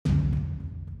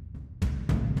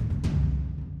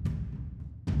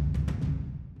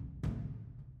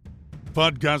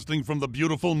Podcasting from the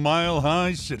beautiful Mile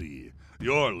High City,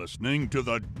 you're listening to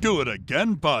the Do It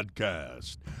Again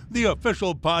podcast, the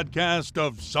official podcast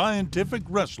of Scientific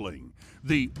Wrestling,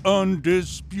 the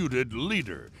undisputed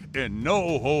leader in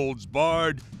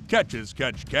no-holds-barred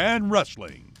catch-as-catch-can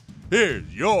wrestling.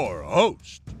 Here's your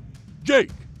host,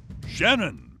 Jake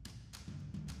Shannon.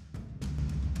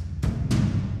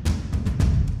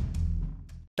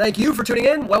 Thank you for tuning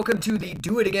in. Welcome to the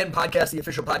Do It Again podcast, the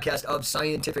official podcast of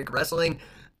Scientific Wrestling.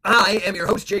 I am your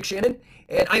host, Jake Shannon,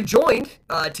 and I'm joined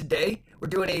today. We're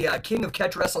doing a King of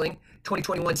Catch Wrestling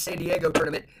 2021 San Diego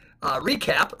tournament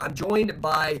recap. I'm joined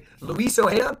by Luis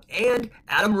Ojeda and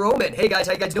Adam Roman. Hey guys,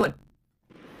 how you guys doing?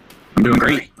 I'm doing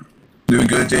great. Doing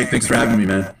good, Jake. Thanks for having me,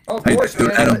 man. Oh, of course,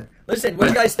 man. Adam? Listen, what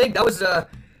do you guys think? That was,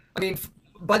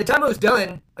 by the time I was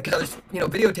done, because I was,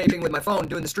 videotaping with my phone,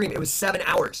 doing the stream, it was 7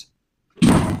 hours.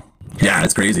 Yeah,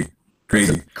 it's crazy.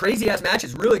 Crazy ass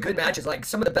matches, really good matches, like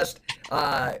some of the best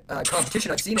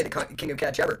competition I've seen in the King of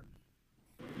Catch ever.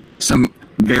 Some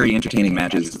very entertaining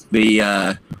matches.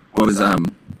 The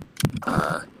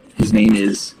his name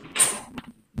is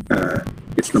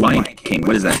it's the Lion King.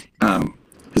 What is that?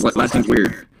 His last name's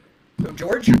weird.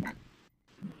 George?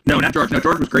 No, not George. No,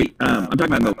 George was great. I'm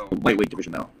talking about the lightweight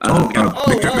division though.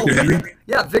 Victor Henry?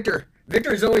 Yeah, Victor.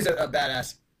 Victor is always a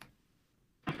badass.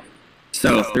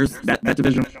 So there's that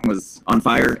division was on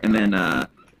fire, and then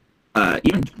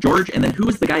even George, and then who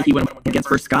was the guy he went against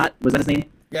first? Scott, was that his name?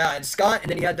 Yeah, and Scott, and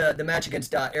then he had the match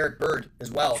against Eric Bird as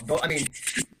well. But, I mean,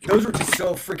 those were just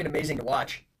so freaking amazing to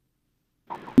watch.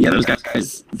 Yeah, those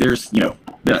guys. There's the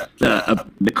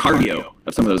cardio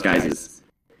of some of those guys is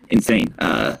insane.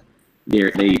 They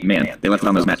left it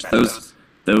on those matches.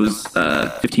 Those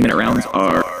 15-minute rounds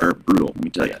are brutal. Let me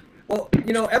tell you. Well,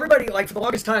 everybody, for the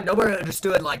longest time, nobody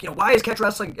understood, why is catch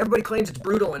wrestling? Everybody claims it's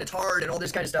brutal and it's hard and all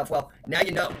this kind of stuff. Well, now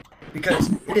you know, because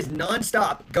it is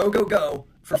nonstop, go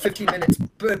for 15 minutes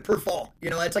per fall.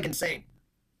 It's insane.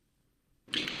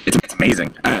 It's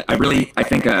amazing. I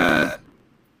think, the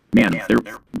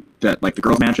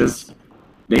girls' matches,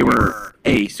 they were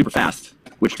super fast,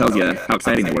 which tells you how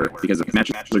exciting they were. Because if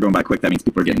matches are going by quick, that means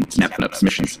people are getting snapping up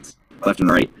submissions left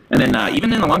and right. And then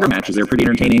even in the longer matches, they were pretty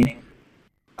entertaining.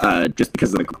 Just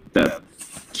because of the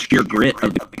sheer grit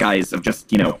of the guys of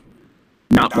just,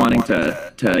 not wanting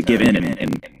to give in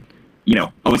and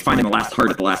always finding the last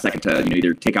heart at the last second to,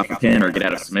 either take off a pin or get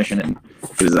out of submission. And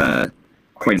it was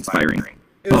quite inspiring.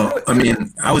 Oh,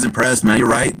 I was impressed, man. You're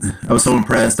right. I was so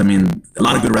impressed. A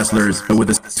lot of good wrestlers, but with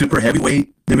the super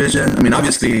heavyweight division,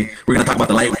 obviously, we're going to talk about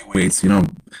the lightweights.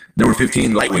 There were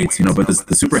 15 lightweights, but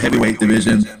the super heavyweight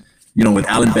division, with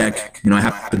Alan Beck, I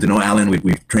happen to know Alan.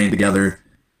 We've trained together.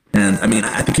 And,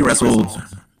 I think he wrestled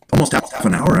almost half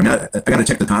an hour. I got to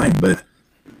check the time. But,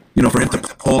 for him to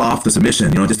pull off the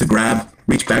submission, just to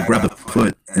reach back, grab the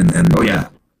foot, and what do you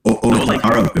think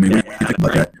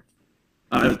about that?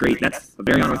 That was great. That's a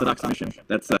very unorthodox submission.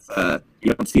 That's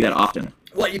you don't see that often.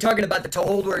 What, you talking about the toe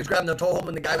hold where he's grabbing the toe hold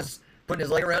when the guy was putting his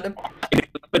leg around him?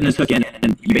 Putting his hook in,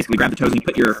 and you basically grab the toes and you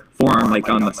put your forearm,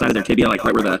 on the side of their tibia, right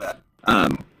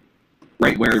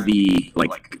where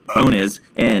the bone is,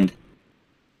 and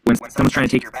when someone's trying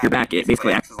to take your back, it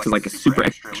basically acts as a super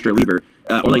extra lever.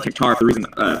 Oleg Tektar, the reason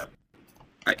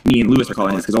me and Lewis are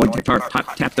calling this, because Oleg Tektar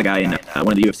tapped the guy in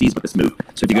one of the UFCs with this move.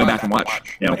 So if you go back and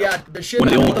watch, yeah, the shit.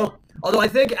 Although I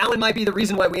think Alan might be the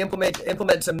reason why we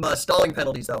implement some stalling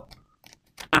penalties, though.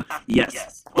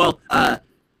 Yes. Well, I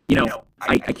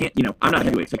can't. I'm not a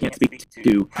heavyweight, so I can't speak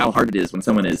to how hard it is when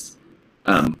someone is.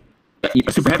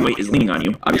 A super heavyweight is leaning on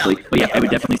you, obviously. But yeah, I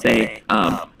would definitely say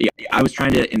I was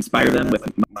trying to inspire them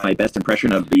with my best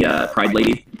impression of the Pride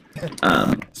Lady,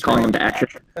 calling them to action.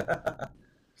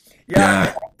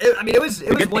 Yeah. It was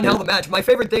one hell of a match. My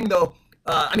favorite thing, though,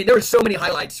 there were so many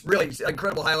highlights, really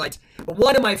incredible highlights. But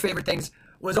one of my favorite things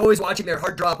was always watching their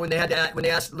heart drop when they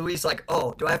asked Luis,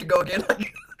 "Oh, do I have to go again?"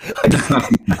 And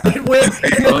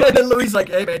then Luis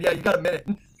 "Hey man, yeah, you got a minute."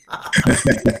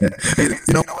 Hey,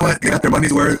 you know what? They got their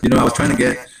money's worth. I was trying to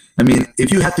get. If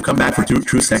you have to come back for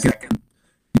true second,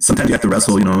 sometimes you have to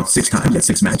wrestle. 6 times at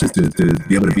 6 matches to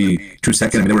be able to be true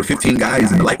second. There were 15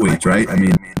 guys in the lightweights, right?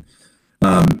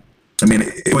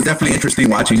 It was definitely interesting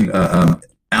watching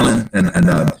Alan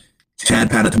and Chad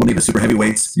Patatoni, the super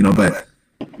heavyweights. But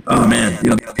oh man,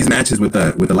 these matches with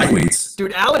the lightweights.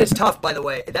 Dude, Alan is tough, by the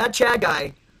way. That Chad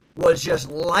guy was just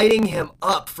lighting him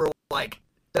up for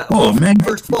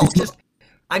first fall.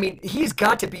 He's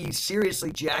got to be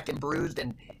seriously jacked and bruised,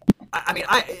 and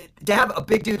to have a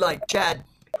big dude like Chad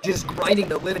just grinding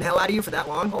the living hell out of you for that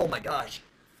long. Oh my gosh!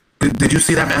 Did you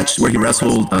see that match where he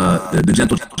wrestled the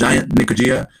Gentle Giant Nick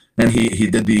Ggia, and he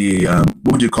did the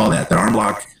what would you call that? The arm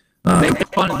block They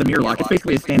call it the mirror lock. It's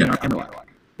basically a standing arm lock.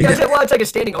 Yeah, well, it's like a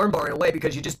standing armbar in a way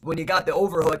because you just when you got the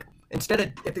overhook, instead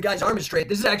of if the guy's arm is straight,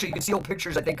 this is actually you can see old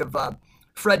pictures I think of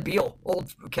Fred Beal,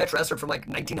 old catch wrestler from like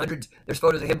 1900s. There's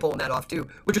photos of him pulling that off too,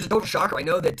 which was a total shocker. I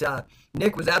know that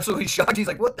Nick was absolutely shocked. He's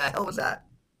like, "What the hell was that?"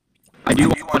 I do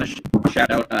want to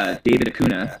shout out David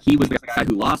Acuna. He was the guy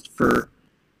who lost for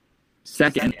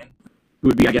second, who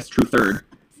would be, I guess, true third.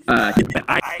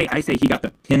 I say he got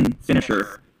the pin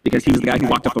finisher because he was the guy who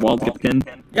walked up the wall to get the pin.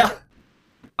 Yeah.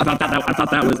 I thought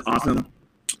that was awesome.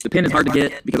 The pin is hard to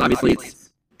get because obviously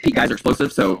guys are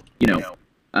explosive, so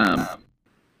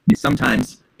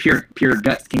sometimes pure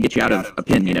guts can get you out of a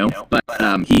pin, But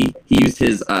he used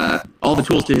his all the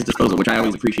tools to his disposal, which I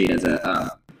always appreciate as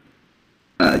a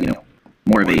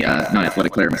more of a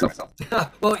non-athletic player myself.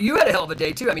 Well, you had a hell of a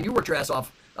day too. I mean, you worked your ass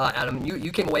off, Adam.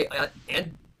 You came away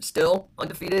and still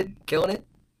undefeated, killing it.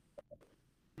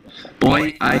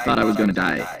 Boy, I thought I was going to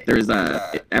die. There was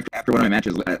after one of my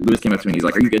matches, Lewis came up to me and he's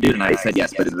like, "Are you good, dude?" And I said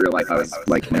yes, but in real life I was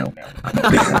like, no.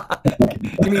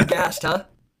 You mean gassed, huh?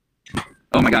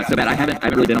 Oh my god, so bad. I haven't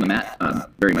really been on the mat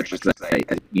very much just because I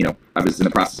was in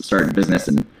the process of starting a business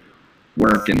and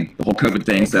work and the whole COVID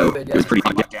thing, so it was pretty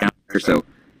hot down here. So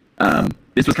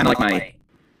this was kind of like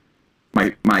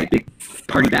my big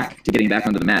party back to getting back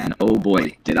onto the mat, and oh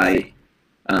boy, did I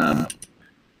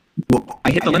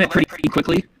hit the limit pretty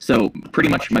quickly. So pretty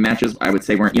much my matches, I would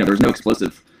say, weren't, there was no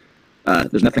explosive.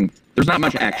 There's not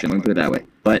much action, let me put it that way.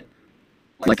 But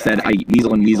like I said, I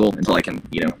weasel until I can,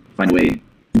 find a way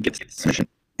to get to the submission.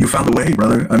 You found a way,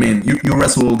 brother. I mean, you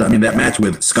wrestled, that match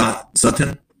with Scott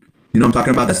Sutton. You know what I'm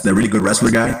talking about? That's the really good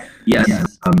wrestler guy.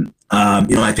 Yes.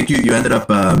 I think you ended up,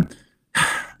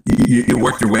 you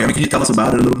worked your way. I mean, can you tell us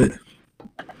about it a little bit?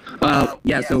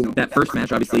 Yeah, so that first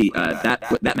match, obviously,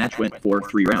 that match went for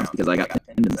 3 rounds because I got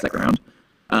pinned in the second round.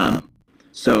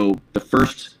 So the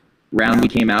first round we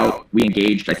came out, we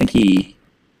engaged. I think he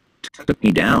took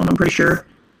me down, I'm pretty sure.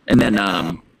 And then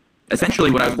essentially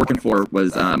what I was working for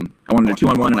was I wanted a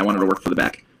 2-on-1 and I wanted to work for the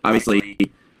back. Obviously,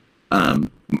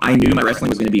 I knew my wrestling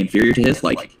was going to be inferior to his.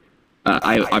 Like,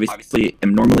 I obviously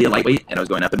am normally a lightweight, and I was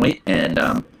going up in weight, and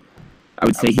I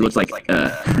would say he looks like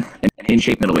an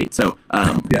in-shape middleweight. So,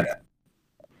 I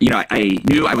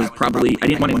knew I was probably, I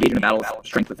didn't want to engage in a battle of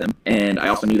strength with him, and I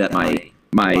also knew that my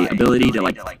ability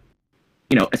to,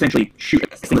 essentially shoot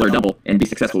a single or double and be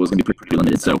successful was going to be pretty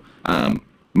limited. So,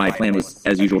 my plan was,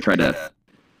 as usual, try to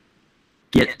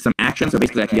get some action, so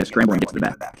basically I can get a scramble and get to the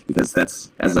back, because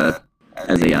that's, as a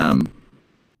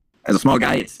small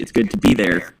guy, it's good to be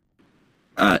there,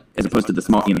 as opposed to the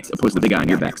small, opposed to the big guy on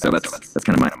your back. So that's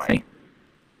kind of my.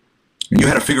 And you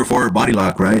had a figure 4 body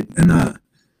lock, right? And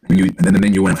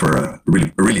then you went for a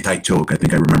really tight choke. I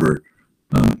think I remember.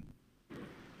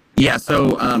 Yeah.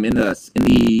 So in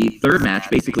the third match,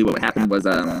 basically what happened was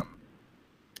I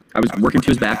was working to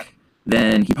his back.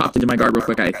 Then he popped into my guard real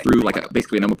quick. I threw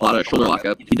basically an omoplata, shoulder lock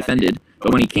up. He defended,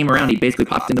 but when he came around, he basically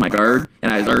popped into my guard,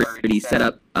 and I was already set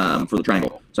up for the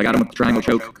triangle. So I got him with the triangle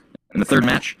choke in the third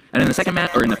match. And in the second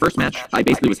match, or in the first match, I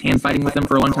basically was hand fighting with him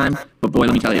for a long time. But boy,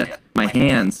 let me tell you, my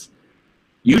hands.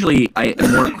 Usually, I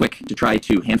am more quick to try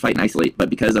to hand fight and isolate, but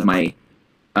because of my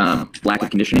lack of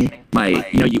conditioning, when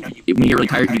you get really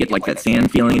tired, you get like that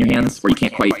sand feeling in your hands where you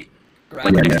can't quite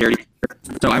dexterity.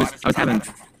 So I was having,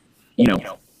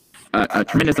 a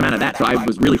tremendous amount of that. So I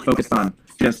was really focused on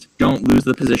just don't lose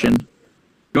the position,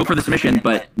 go for the submission,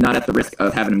 but not at the risk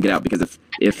of having him get out. Because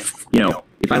if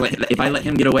I let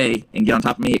him get away and get on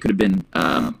top of me, it could have been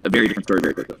a very different story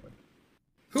very quickly.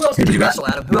 Who else did you wrestle,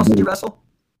 Adam? Who else did you wrestle?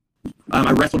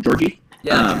 I wrestled Georgie.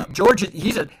 Yeah, George.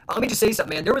 Let me just say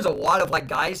something, man. There was a lot of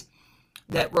guys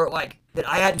that were that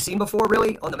I hadn't seen before,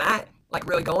 really on the mat,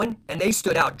 really going, and they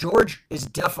stood out. George is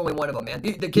definitely one of them, man.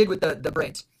 The kid with the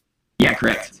braids. Yeah,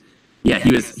 correct. Yeah,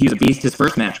 he was a beast. His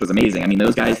first match was amazing. I mean,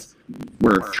 those guys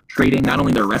were trading not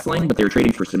only their wrestling, but they were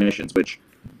trading for submissions, which,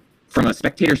 from a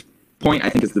spectator's point, I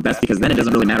think is the best, because then it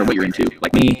doesn't really matter what you're into.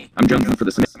 Like me, I'm jonesing for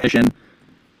the submission.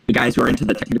 The guys who are into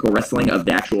the technical wrestling of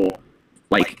the actual,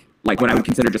 like what I would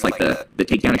consider just the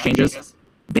takedown exchanges,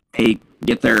 they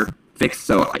get their fix.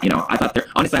 So I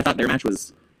thought their match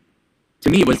was, to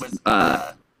me, it was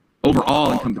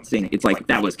overall encompassing. It's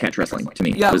that was catch wrestling to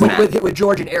me. Yeah, with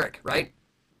George and Eric, right?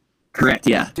 Correct.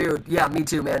 Yeah. Dude, yeah, me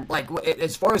too, man.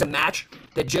 As far as a match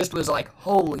that just was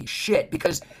holy shit,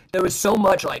 because there was so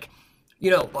much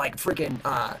freaking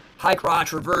high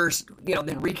crotch reverse,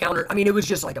 then recounter. I mean, it was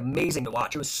just amazing to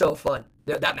watch. It was so fun,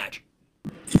 that match.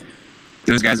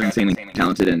 Those guys are insanely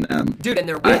talented, and dude, and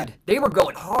their wind, they were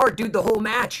going hard, dude, the whole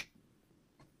match.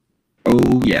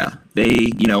 Oh yeah,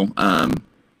 they,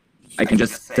 I can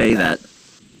just say that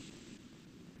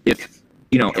if,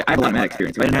 I have a lot of mat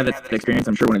experience. If I didn't have that experience,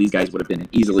 I'm sure one of these guys would have been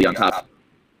easily on top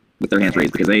with their hands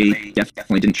raised, because they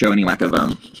definitely didn't show any lack of,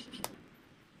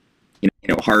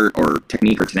 heart or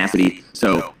technique or tenacity.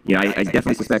 So, I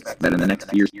definitely suspect that in the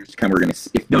next years to come,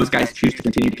 if those guys choose to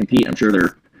continue to compete, I'm sure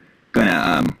they're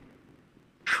gonna,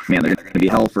 they're gonna be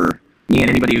hell for me and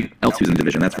anybody else who's in the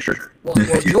division. That's for sure. Well,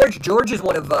 George is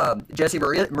one of Jesse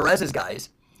Merez's guys,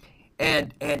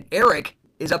 and Eric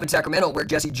is up in Sacramento where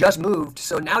Jesse just moved.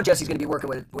 So now Jesse's going to be working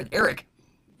with Eric.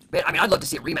 Man, I'd love to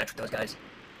see a rematch with those guys.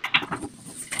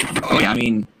 Oh yeah,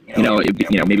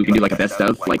 maybe we can do like a best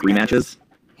of like rematches.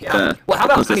 Yeah. Well, how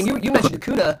about you mentioned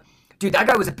Acuna, dude? That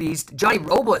guy was a beast. Johnny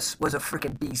Robles was a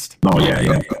freaking beast. Oh yeah,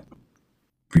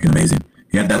 freaking amazing.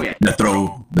 He had that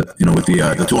throw, with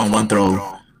the 2-on-1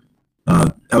 throw.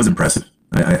 That was impressive.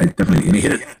 I definitely, and he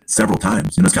hit it several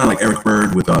times. It's kind of like Eric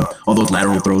Bird with all those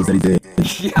lateral throws that he did.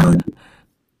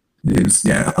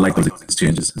 Yeah. I like those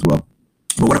exchanges as well.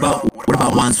 But what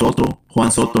about Juan Soto? Juan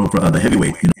Soto, the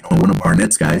heavyweight, one of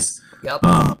Barnett's guys. Yep.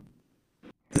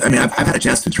 I've had a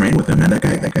chance to train with him, man. That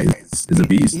guy is a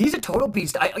beast. He's a total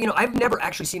beast. I've never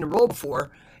actually seen him roll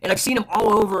before, and I've seen him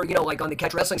all over, like on the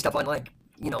Catch Wrestling stuff on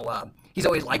he's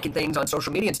always liking things on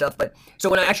social media and stuff. But so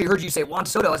when I actually heard you say Juan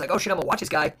Soto, I was like, oh shit, I'm gonna watch this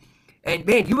guy. And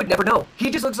man, you would never know. He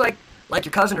just looks like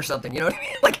your cousin or something. You know what I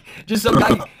mean? Like just some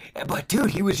guy. But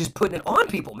dude, he was just putting it on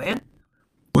people, man.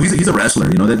 Well, he's a wrestler.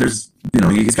 There's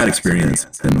he's got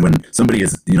experience, and when somebody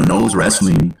knows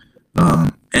wrestling,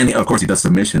 and of course he does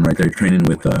submission right there, training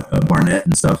with Barnett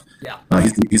and stuff. Yeah.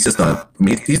 He's just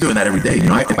he's doing that every day.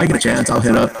 If I get a chance, I'll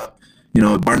head up.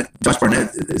 Josh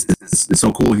Barnett is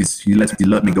so cool. He let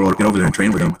me get over there and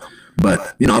train with him.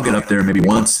 But I'll get up there maybe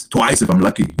once, twice if I'm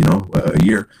lucky. A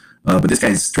year. But this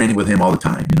guy's training with him all the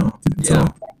time. So,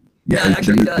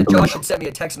 actually, Josh had sent me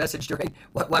a text message during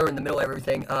while we're in the middle of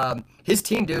everything. His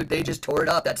team, dude, they just tore it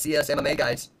up. That CS MMA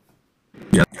guys.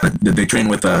 Yeah, they train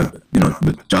with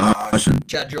with Josh and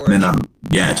Chad George. And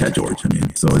then, Chad George.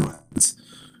 So it's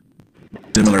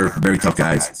similar, very tough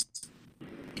guys.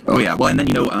 Oh yeah, well, and then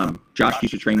Josh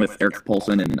used to train with Eric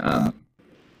Paulson, and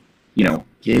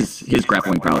his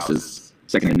grappling prowess is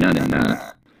second to none, and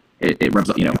it rubs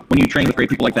off. When you train with great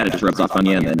people like that, it just rubs off on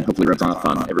you, and then hopefully rubs off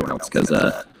on everyone else, because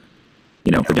there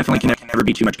definitely can never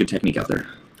be too much good technique out there.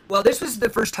 Well, this was the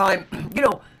first time.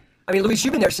 Luis,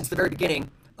 you've been there since the very beginning.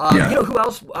 Who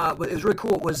else was really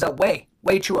cool was Wei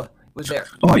Chua was there.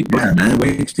 Oh yeah, man,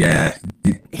 Wei. Yeah,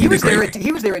 he was there.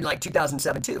 He was there in like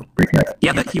 2007 too.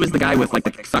 Yeah, but he was the guy with like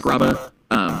the Sakuraba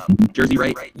jersey,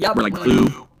 right? Yep. We're like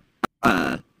blue.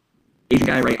 Asian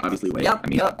guy, right? Obviously, Wei.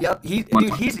 Yep.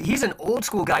 He's an old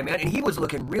school guy, man, and he was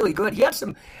looking really good. He had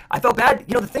some. I felt bad.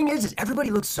 The thing is everybody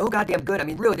looks so goddamn good.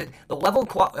 Really, the level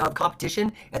of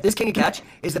competition at this King of Catch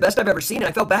is the best I've ever seen, and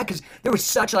I felt bad because there was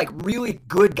such like really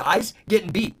good guys getting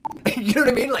beat. You know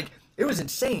what I mean? Like it was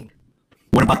insane.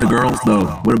 What about the girls, though?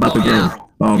 What about the girls?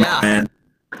 Oh man.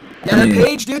 Yeah,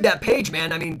 that Page,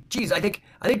 man. Geez, I think.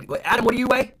 Adam, what do you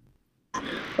weigh?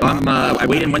 I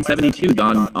weighed in 172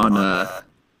 on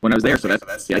when I was there, so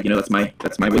that's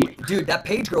my weight. Dude, that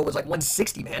Page girl was like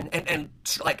 160, man, and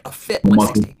like a fit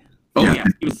 160.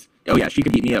 Oh yeah, she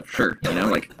could beat me up, sure.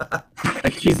 Like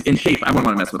she's in shape. I wouldn't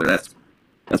want to mess with her. That's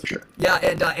for sure. Yeah,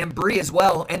 and Bree as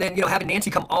well, and then having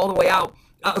Nancy come all the way out.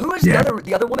 Who is the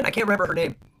other woman? I can't remember her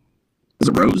name. Is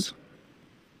it Rose?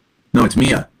 No, it's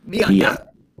Mia. Mia. Mia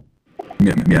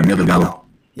Delgado.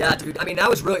 Yeah, dude. It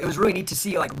was really neat to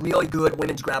see like really good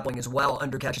women's grappling as well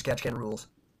under Catch as Catch Can rules.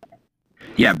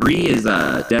 Yeah, Bree is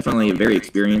definitely a very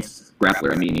experienced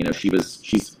grappler.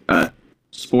 She's a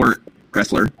sport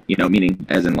wrestler, meaning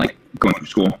as in like going through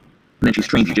school, and then she's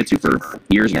trained jiu-jitsu for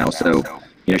years now. So,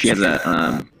 she has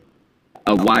a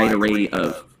wide array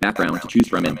of background to choose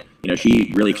from, and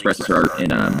she really expresses her art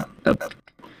in a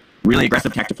really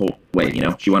aggressive, tactical way.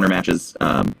 She won her matches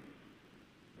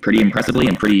pretty impressively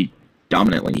and pretty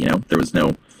dominantly. There was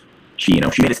no. She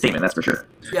made a statement, that's for sure.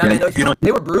 Yeah,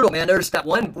 they were brutal, man. There's that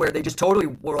one where they just totally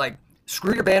were like,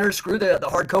 screw your banners, screw the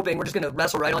hard coping, we're just going to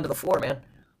wrestle right onto the floor, man.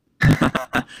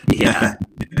 Yeah.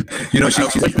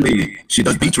 She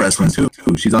does beach wrestling, too.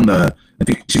 She's on I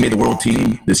think she made the world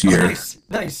team this year.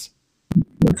 Nice.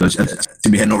 So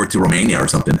she'll be heading over to Romania or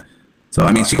something. So,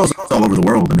 she goes all over the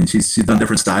world. She's done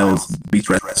different styles, beach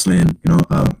wrestling,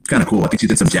 kind of cool. I think she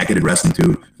did some jacketed wrestling,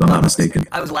 too, if I'm not mistaken.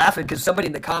 I was laughing because somebody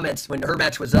in the comments, when her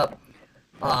match was up,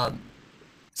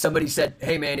 somebody said,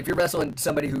 hey, man, if you're wrestling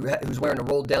somebody who's wearing a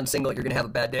rolled down singlet, you're going to have a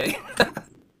bad day.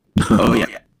 Oh, yeah.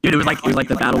 Dude, it was like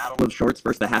the battle of shorts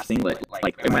versus the half singlet.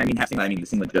 Like, when I mean half singlet, the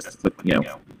singlet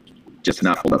just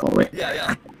not pulled up all the way.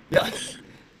 Yeah.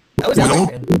 That was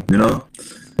old,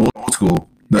 old school.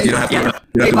 No, Hey, you don't have to. yeah. You don't have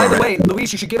Hey, to by worry, the way, right?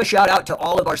 Luis, you should give a shout out to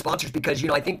all of our sponsors because,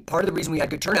 I think part of the reason we had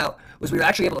good turnout was we were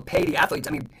actually able to pay the athletes.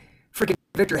 I mean, freaking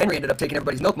Victor Henry ended up taking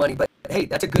everybody's milk money, but hey,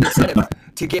 that's a good incentive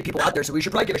to get people out there. So we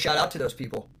should probably give a shout out to those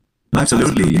people.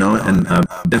 Absolutely, and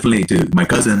definitely to my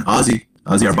cousin Ozzy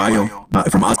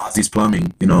Arballo from Ozzy's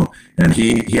Plumbing, and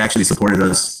he actually supported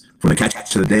us for the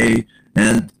catch of the day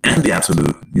and the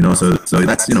absolute, so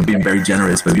that's being very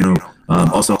generous, but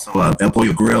also El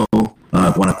Pollo Grill,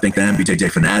 want to thank them,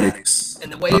 BJJ Fanatics,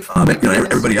 And the Wave,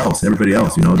 everybody else, we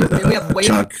have Wave,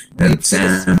 Chuck Wave and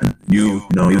Sam, and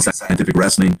even Scientific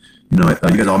Wrestling, you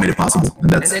guys all made it possible,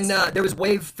 and and then there was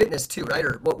Wave Fitness too, right?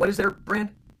 Or what is their brand?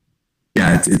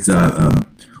 yeah, it's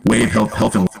Wave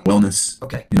Health and Wellness.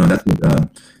 Okay. That's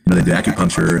what, they do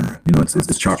acupuncture, and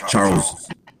it's Charles,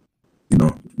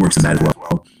 works in that as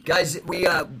well. Guys, we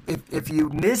if you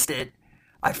missed it,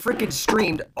 I freaking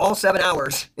streamed all 7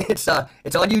 hours. It's on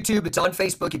YouTube, it's on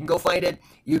Facebook. You can go find it.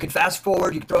 You can fast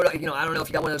forward. You can throw it. I don't know if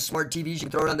you got one of those smart TVs. You can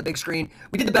throw it on the big screen.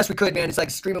 We did the best we could, man. It's like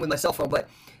streaming with my cell phone, but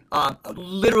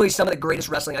literally some of the greatest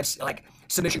wrestling like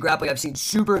submission grappling I've seen.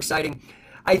 Super exciting.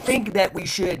 I think that we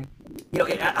should.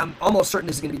 I'm almost certain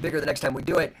this is going to be bigger the next time we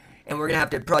do it. And we're going to have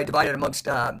to probably divide it amongst,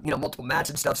 multiple mats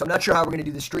and stuff. So I'm not sure how we're going to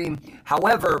do the stream.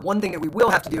 However, one thing that we will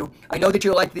have to do, I know that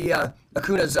you like the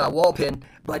Akuna's wall pin,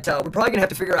 but we're probably going to have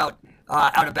to figure out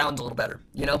out of bounds a little better,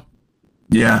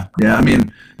 Yeah. I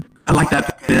mean, I like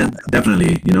that pin,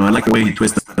 definitely. I like the way he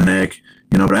twists the neck,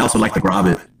 but I also like the grab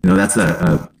it. That's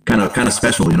a kind of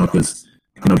special, because,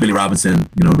 Billy Robinson,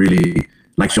 really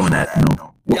likes showing that,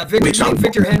 Yeah,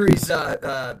 Victor Henry's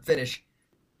finish.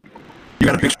 You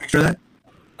got a picture of that?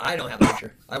 I don't have a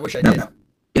picture. I wish I did.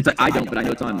 I don't, but I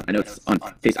know it's on.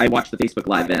 I watched the Facebook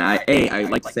Live, and I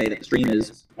like to say that the stream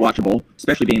is watchable,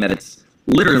 especially being that it's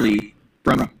literally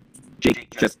from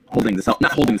Jake just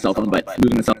not holding the cell phone, but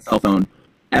moving the cell phone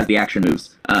as the action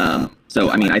moves. So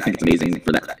I mean, I think it's amazing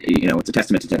for that. It's a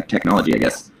testament to technology, I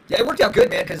guess. Yeah, it worked out good,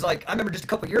 man. Because I remember just a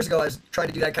couple years ago, I was trying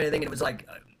to do that kind of thing, and it was like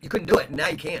you couldn't do it, and now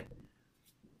you can.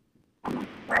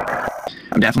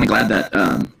 I'm definitely glad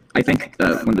that. I think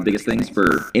one of the biggest things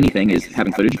for anything is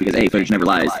having footage because A, footage never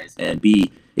lies, and B,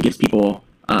 it gives people,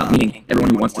 meaning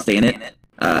everyone who wants to stay in it,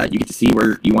 you get to see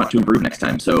where you want to improve next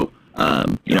time. So,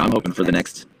 I'm hoping for the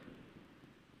next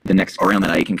go around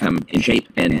that I can come in shape,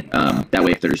 and that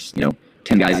way if there's 10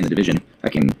 guys in the division, I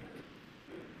can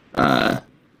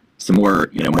some more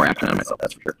action on myself.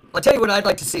 That's for sure. I'll tell you what I'd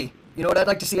like to see. You know what I'd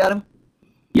like to see, Adam?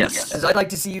 Yes. As I'd like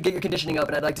to see you get your conditioning up,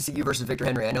 and I'd like to see you versus Victor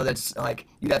Henry. I know that's like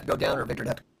you'd have to go down or Victor'd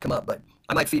have to come up, but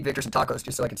I might feed Victor some tacos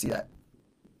just so I can see that.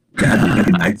 That'd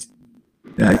be nice.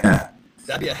 Yeah.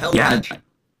 That'd be a hell of a match.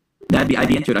 I'd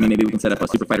be into it. I mean, maybe we can set up a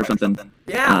super fight or something.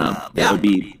 Yeah. That'd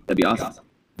be awesome.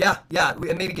 Yeah.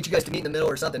 And maybe get you guys to meet in the middle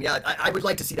or something. Yeah, I would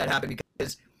like to see that happen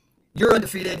because you're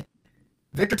undefeated.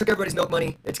 Victor took everybody's milk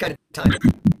money. It's kind of time.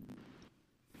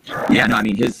 Yeah, no, I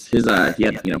mean he had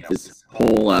his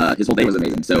whole day was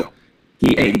amazing. So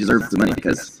he deserves the money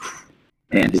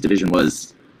and his division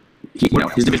was his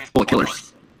division full of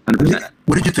killers, 100%.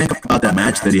 What did you think about that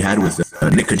match that he had with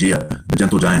Nick Kajia, the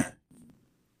Gentle Giant?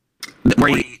 Where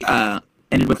he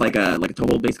ended with like a toe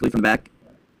hold basically from the back.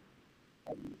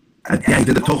 Yeah, he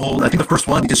did the toe hold. I think the first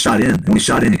one he just shot in, and when he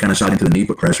shot in, he kind of shot into the knee,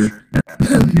 put pressure,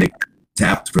 and Nick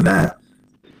tapped for that.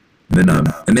 And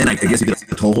then I guess he did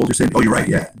the toe hold. You're saying? Oh, you're right.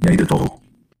 Yeah, he did the toe hold.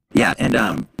 Yeah, and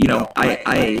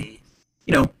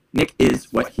Nick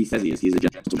is what he says he is. He's a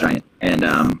gentle giant, and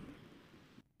I'm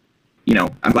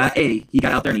glad he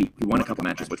got out there and he won a couple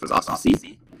matches, which was awesome to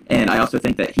see. And I also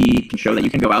think that he can show that you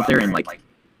can go out there and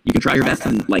you can try your best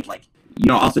and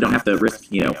also don't have to risk.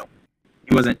 He's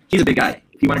a big guy.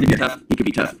 If he wanted to be tough, he could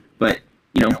be tough, but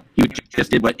he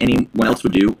just did what anyone else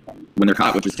would do when they're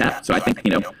caught, which is tap. So I think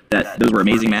that those were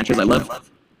amazing matches. I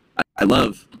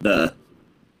love the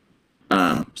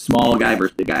small guy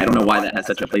versus big guy. I don't know why that has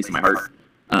such a place in my heart.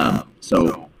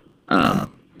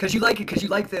 Because you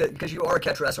are a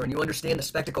catch wrestler and you understand the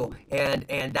spectacle, and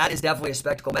that is definitely a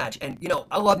spectacle match. And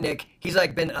I love Nick. He's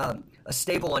been a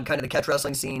staple on kind of the catch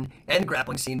wrestling scene and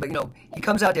grappling scene. But he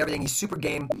comes out to everything. He's super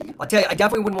game. I'll tell you, I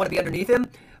definitely wouldn't want to be underneath him.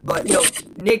 But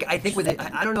Nick, I think with it,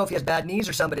 I don't know if he has bad knees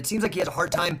or something, but it seems like he has a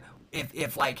hard time if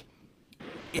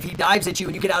he dives at you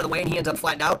and you get out of the way and he ends up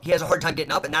flattened out, he has a hard time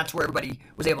getting up, and that's where everybody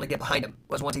was able to get behind him,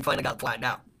 was once he finally got flattened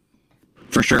out.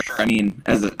 For sure. I mean,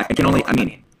 I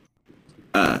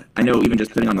know even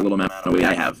just putting on the little amount of weight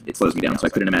I have, it slows me down, so I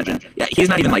couldn't imagine. Yeah, he's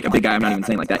not even a big guy, I'm not even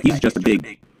saying like that. He's just a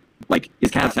big,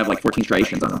 his calves have 14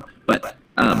 striations on them. But,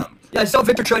 yeah, I saw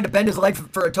Victor trying to bend his leg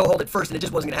for a toe hold at first, and it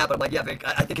just wasn't going to happen. I'm like, yeah, Vic,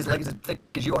 I think his leg is as thick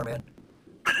as you are, man.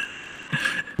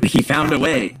 He found a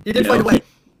way. He did find a way.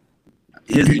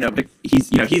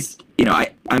 his,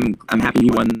 I'm happy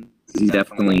he won. He's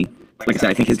definitely, like I said,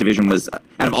 I think his division was,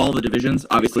 out of all the divisions,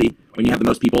 obviously, when you have the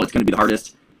most people, it's going to be the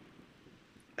hardest.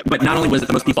 But not only was it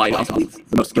the most people, I also believe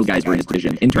the most skilled guys were in his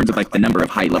division in terms of like the number of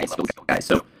high-level skilled guys.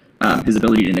 So his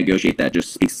ability to negotiate that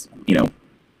just speaks,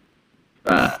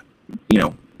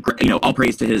 all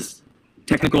praise to his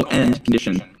technical and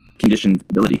condition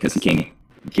ability, because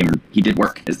he did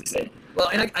work, as they say. Well,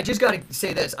 and I just got to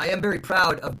say this. I am very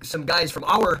proud of some guys from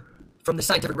the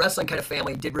Scientific Wrestling kind of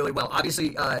family did really well.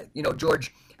 Obviously,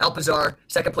 George Alpazar,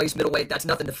 second place middleweight. That's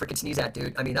nothing to freaking sneeze at,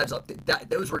 dude. I mean,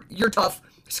 you're tough.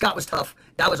 Scott was tough.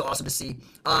 That was awesome to see.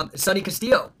 Sonny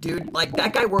Castillo, dude, like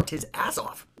that guy worked his ass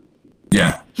off.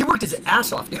 Yeah. He worked his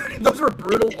ass off, dude. Those were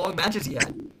brutal long matches he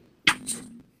had.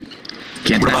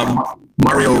 Can't What about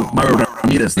Mario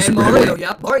Ramirez, the And super Mario, heavyweight?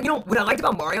 yeah. What I liked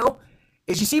about Mario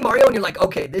is you see Mario and you're like,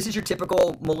 okay, this is your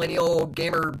typical millennial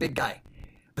gamer big guy.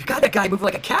 But God, that guy moved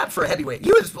like a cat for a heavyweight.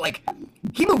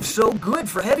 He moved so good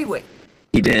for heavyweight.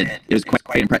 He did. It was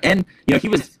quite impressive. And, he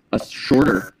was a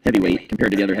shorter heavyweight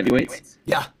compared to the other heavyweights.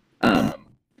 Yeah.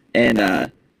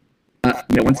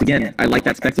 Once again, I like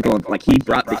that spectacle. Like, he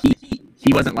brought the heat.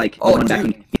 He wasn't like Oh, going back.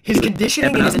 dude. His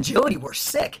conditioning and his agility were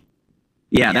sick.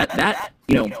 Yeah,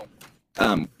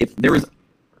 if there was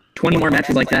 20 more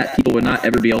matches like that, people would not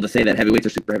ever be able to say that heavyweights or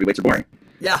super heavyweights are boring.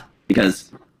 Yeah.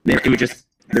 Because there'd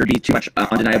be too much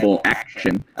undeniable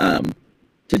action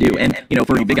to do. And,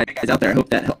 for you big guys out there, I hope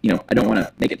that, I don't want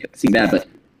to make it seem bad, but,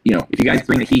 if you guys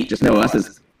bring the heat, just know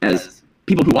us as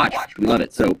people who watch, we love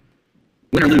it. So,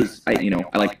 win or lose, I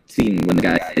like seeing when the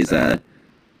guy is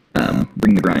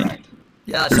bring the grind.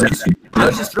 Yeah, so I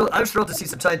was thrilled to see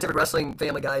some Scientific Wrestling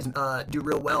family guys do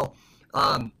real well.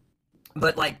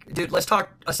 But dude, let's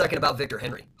talk a second about Victor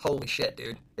Henry. Holy shit,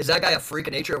 dude. Is that guy a freak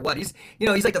of nature or what? He's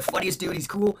like the funniest dude, he's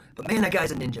cool, but man, that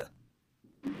guy's a ninja.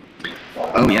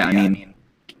 Oh yeah, I mean,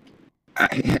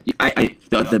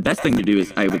 the best thing to do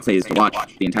is, I would say, is to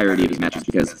watch the entirety of his matches,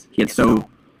 because he had so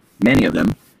many of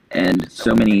them and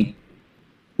so many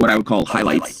what I would call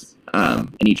highlights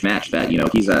in each match that he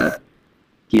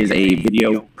is a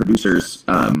video producer's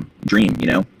dream.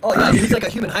 Oh yeah, he's like a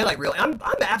human highlight reel. I'm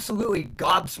absolutely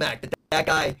gobsmacked that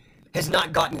guy has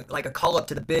not gotten like a call up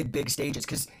to the big stages,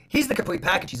 because he's the complete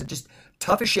package. He's just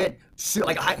tough as shit,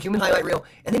 like a human highlight reel,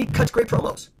 and then he cuts great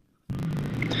promos.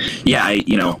 Yeah,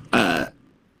 the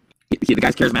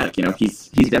guy's charismatic.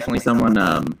 He's definitely someone.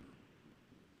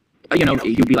 He'll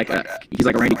be he's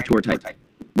like a Randy Couture type,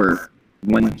 where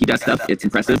when he does stuff, it's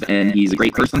impressive, and he's a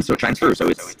great person, so it shines through. So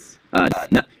it's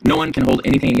no one can hold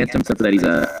anything against him except for that he's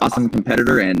an awesome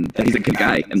competitor and that he's a good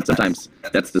guy. And sometimes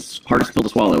that's the hardest pill to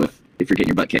swallow if you're getting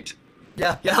your butt kicked.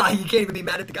 Yeah, you can't even be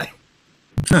mad at the guy.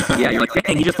 Yeah, you're like,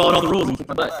 dang, he just followed all the rules and kicked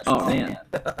my butt. Oh man.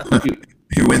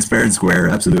 He wins fair and square,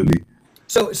 absolutely.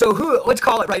 So who? Let's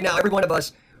call it right now. Every one of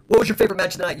us. What was your favorite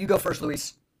match of the night? You go first,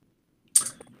 Luis.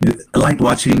 I liked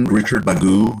watching Richard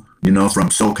Bagoo, from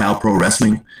SoCal Pro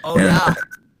Wrestling. Oh, yeah.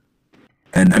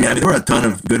 And I mean, there were a ton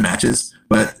of good matches,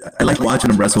 but I liked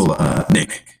watching him wrestle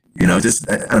Nick. I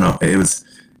don't know. It was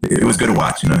good to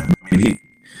watch. I mean,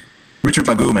 Richard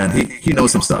Bagoo, man, he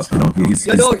knows some stuff. He's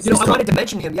I wanted to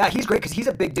mention him. Yeah, he's great because he's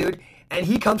a big dude and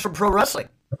he comes from pro wrestling.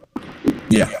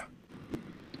 Yeah.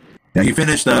 Yeah, he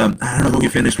finished. I don't know who he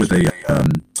finished with a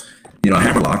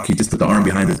hammerlock. He just put the arm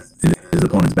behind his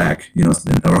opponent's back.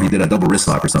 Or he did a double wrist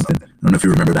lock or something. I don't know if you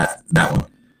remember that one.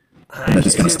 That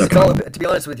just kind of stuck out. To be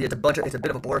honest with you, it's a bit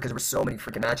of a blur because there were so many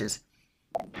freaking matches.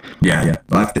 Yeah.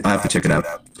 I have to check it out.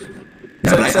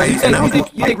 Yeah, so you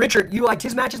think Richard, you liked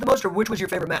his matches the most, or which was your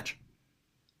favorite match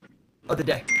of the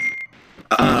day?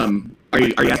 Are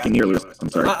you asking me or Luis? I'm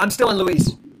sorry. I'm still on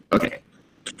Luis. Okay.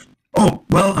 Oh,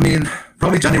 well, I mean,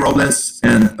 probably Johnny Robles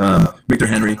and Victor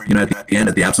Henry, at the end,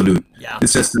 at the absolute. Yeah.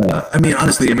 It's just,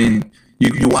 honestly,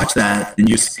 you watch that and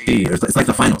you see, it's like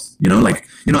the finals, like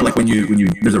when you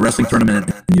there's a wrestling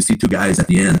tournament and you see two guys at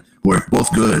the end who are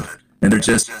both good and they're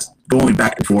just going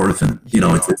back and forth, and,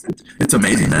 it's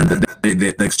amazing, man.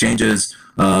 The exchanges,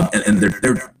 and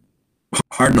they're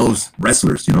hard-nosed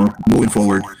wrestlers, moving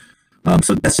forward.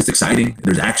 So that's just exciting.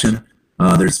 There's action.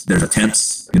 There's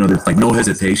attempts. There's like no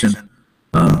hesitation.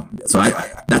 So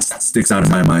that sticks out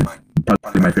in my mind.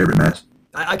 Probably my favorite match.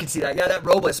 I can see that. Yeah, that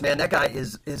Robles, man, that guy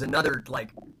is another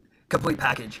complete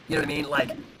package. You know what I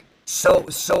mean? So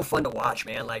fun to watch,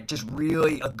 man. Just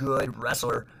really a good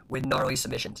wrestler with gnarly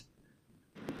submissions.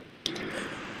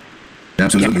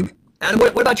 Absolutely. And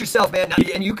what about yourself, man?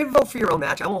 And you can vote for your own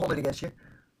match. I won't hold it against you.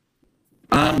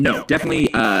 No, definitely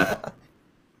not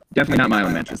my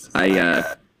own matches. Like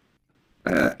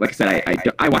I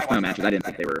said, I watched my own matches. I didn't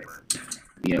think they were,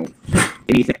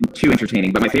 anything too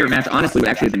entertaining. But my favorite match, honestly, would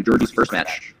actually have been Georgie's first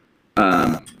match,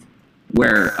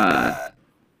 where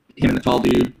him and the tall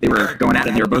dude, they were going at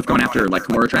it. They were both going after like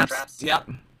Kimura traps. Yep.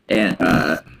 And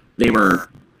they were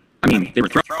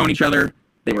throwing each other.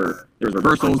 There was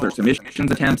reversals, there were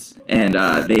submissions attempts, and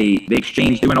they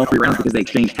exchanged, they went all 3 rounds because they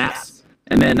exchanged taps.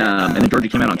 And then Georgie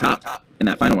came out on top in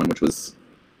that final one, which was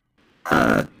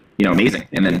amazing.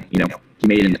 And then he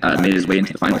made his way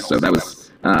into the finals. So that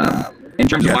was in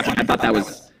terms of watching, I thought that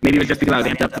was, maybe it was just because I was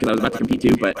amped up because I was about to compete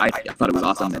too, but I thought it was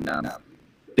awesome. And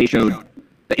they showed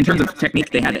that in terms of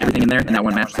technique, they had everything in there in that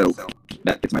one match. So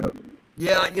that gets my vote.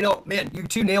 Yeah, man, you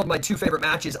two nailed my 2 favorite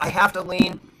matches. I have to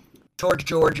lean towards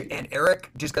George and Eric,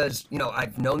 just because,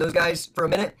 I've known those guys for a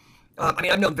minute.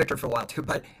 I've known Victor for a while too,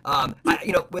 but,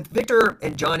 with Victor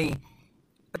and Johnny,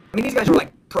 these guys are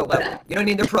like pro level. You know what I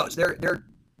mean? They're pros. They're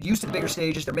used to the bigger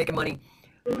stages. They're making money.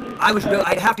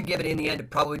 I'd have to give it in the end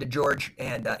probably to George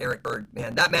and Eric Bird.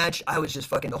 Man, that match, I was just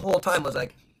fucking, the whole time was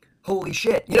like, holy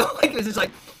shit. It was just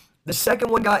like, the second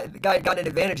one the guy got an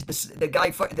advantage.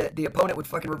 The opponent would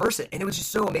fucking reverse it, and it was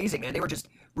just so amazing, man. They were just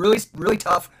really, really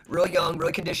tough, really young,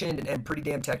 really conditioned, and pretty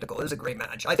damn technical. It was a great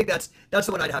match. I think that's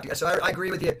the one I'd have to get. So I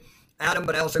agree with you, Adam,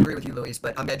 but I also agree with you, Luis.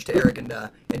 But I'm edged to Eric and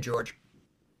George.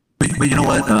 But you know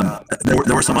what?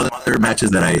 There were some other matches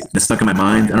that stuck in my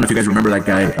mind. I don't know if you guys remember that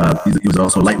guy. He was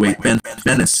also lightweight, Ben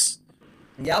Fennis.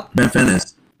 Yep. Ben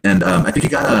Fennis, and I think he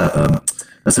got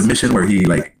a submission where he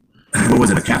what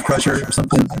was it, a calf crusher or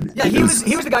something? Yeah, he was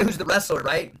the guy who's the wrestler,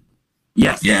 right?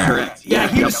 Yes. Yeah. Correct. Yeah,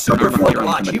 he was super fun to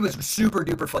watch. He was super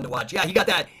duper fun to watch. Yeah, he got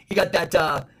that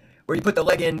where you put the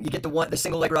leg in, you get the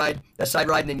single leg ride, that side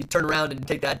ride, and then you turn around and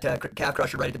take that calf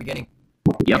crusher right at the beginning.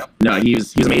 Yep. No, he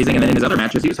was amazing. And then in his other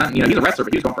matches, he was he's a wrestler,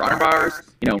 but he was going for arm bars.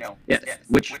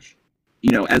 Which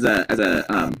as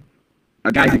a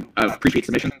guy who appreciates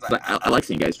submissions, I like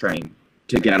seeing guys trying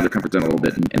to get out of their comfort zone a little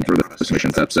bit and throw the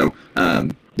submissions up. So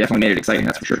definitely made it exciting,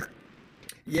 that's for sure.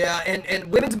 Yeah,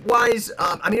 and women's wise,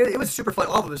 it was super fun.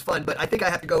 All of it was fun, but I think I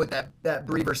have to go with that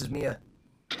Brie versus Mia.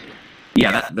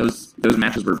 Yeah, those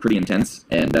matches were pretty intense,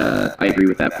 and I agree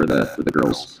with that for the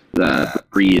girls. The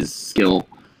Brie's skill,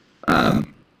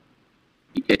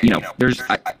 there's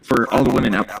for all the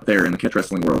women out there in the catch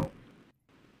wrestling world,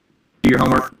 do your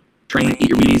homework, train, eat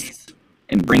your Wheaties,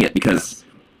 and bring it, because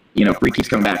Brie keeps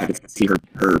coming back. I could see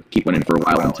her keep winning for a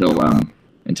while until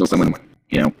someone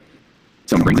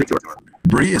brings it to her.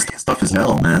 Brie is tough as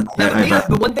hell, man.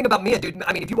 The one thing about Mia, dude,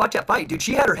 if you watch that fight, dude,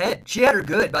 she had her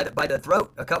good by the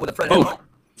throat, a cut with a front end. Oh,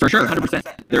 for sure,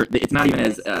 100%. It's not even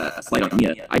as a slight on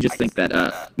Mia. I just think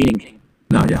that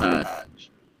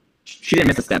she didn't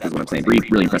miss a step, is what I'm saying. Brie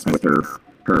really impressed me with her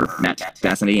match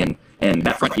tenacity and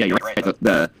that front. Yeah, you're right.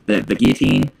 The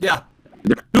guillotine. Yeah.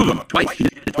 There were 2 of them twice. She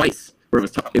did it twice. Where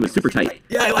it was super tight.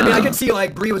 Yeah, I could see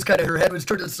Brie was her head was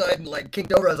turned to the side and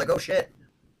kinked over. I was like, oh shit.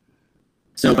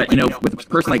 So, but with a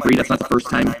person like Brie, that's not the first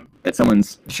time that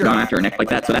someone's gone after her neck like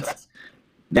that. So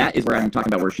that is where I'm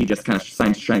talking about, where she just kind of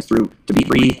shines through. To beat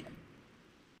Brie,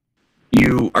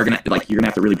 you're gonna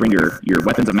have to really bring your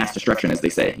weapons of mass destruction, as they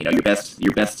say. your best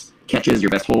catches,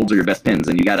 your best holds, or your best pins,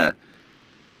 and you gotta.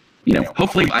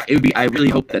 Hopefully, I really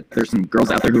hope that there's some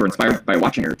girls out there who are inspired by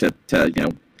watching her to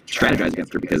strategize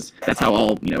against her, because that's how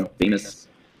all famous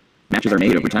matches are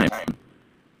made over time.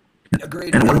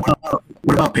 Agreed. And what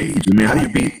about Paige? How do you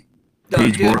beat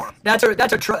Paige Borg? That's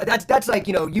like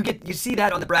you see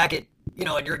that on the bracket,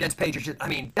 and you're against Paige.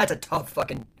 That's a tough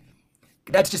fucking.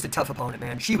 That's just a tough opponent,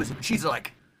 man. She's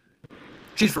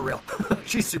for real.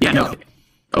 She's super. Yeah, no.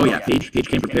 Oh yeah, Paige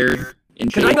came prepared.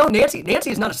 Because I know Nancy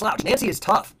is not a slouch. Nancy is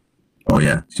tough. Oh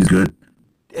yeah, she's good.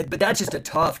 But that's just a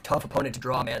tough opponent to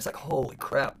draw, man. It's like, holy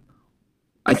crap.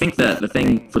 I think the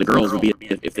thing for the girls would be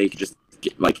if they could just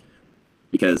get,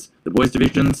 because the boys'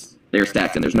 divisions, they're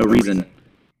stacked, and there's no reason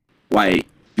why,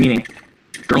 meaning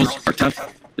girls are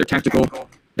tough, they're tactical,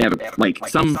 they have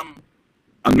some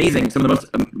of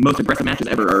the most impressive matches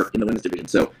ever are in the women's division.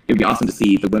 So it would be awesome to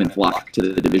see the women flock to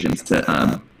the divisions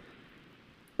to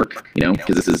work,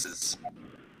 because this is,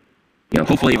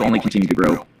 hopefully it will only continue to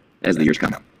grow as the years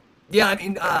come. Yeah,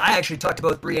 I actually talked to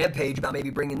both Brie and Paige about maybe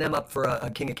bringing them up for a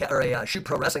Shoot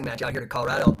Pro Wrestling match out here to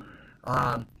Colorado.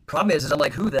 Problem is I'm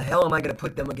like, who the hell am I going to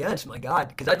put them against? My God,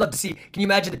 because I'd love to see. Can you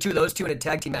imagine those two in a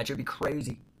tag team match? It would be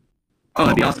crazy. Oh,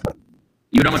 that'd be awesome.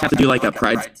 You would almost have to do a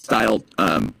Pride-style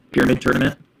pyramid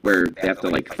tournament where they have to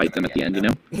fight them at the end,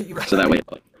 Right. So that way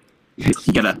you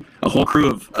get a whole crew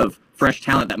of fresh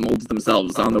talent that molds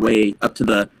themselves on the way up to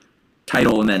the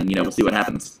title, and then we'll see what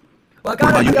happens. Well,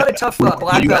 I got a tough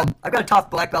black belt. I've got a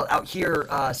tough black belt out here.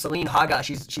 Celine Haga.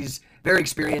 She's very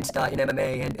experienced in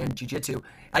MMA and jiu-jitsu.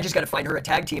 I just got to find her a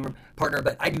tag team partner,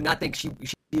 but I do not think she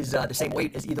is the same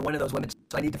weight as either one of those women.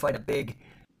 So I need to find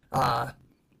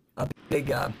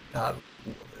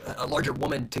a larger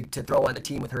woman to throw on the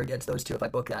team with her against those two if I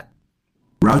book that.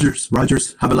 Rogers,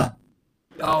 Havila.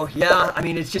 Oh yeah, I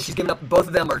mean it's just she's giving up. Both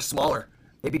of them are smaller.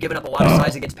 They'd be giving up a lot of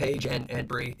size against Paige and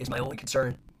Brie is my only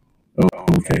concern. Oh,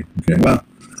 okay. Well,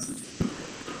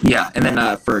 yeah, and then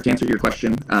to answer your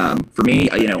question, for me,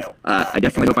 I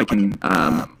definitely hope I can.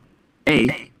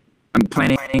 I'm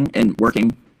planning and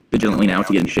working vigilantly now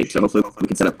to get in shape, so hopefully we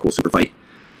can set up a cool super fight.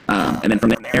 And then from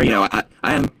there,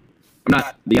 I'm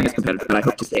not the youngest competitor, but I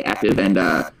hope to stay active. And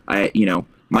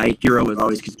my hero is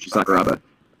always Kazuchi Sakuraba,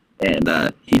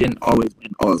 and he didn't always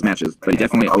win all his matches, but he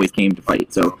definitely always came to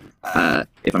fight. So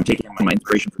if I'm taking my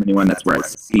inspiration from anyone, that's where I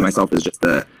see myself as just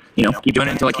keep doing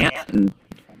it until I can't. And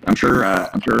I'm sure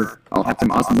I'll have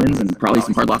some awesome wins and probably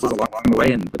some hard losses along the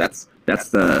way. But that's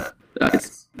the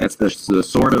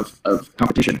sort of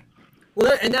competition.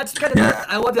 Well, and that's kind of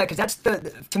I love that because that's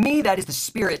to me that is the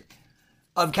spirit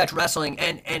of catch wrestling,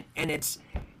 and it's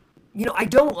I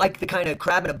don't like the kind of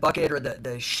crab in a bucket or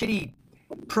the shitty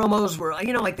promos where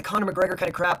like the Conor McGregor kind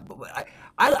of crap.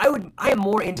 I am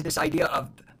more into this idea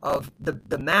of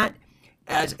the mat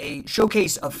as a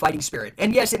showcase of fighting spirit.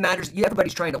 And yes, it matters.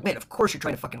 Everybody's trying to win. Of course, you're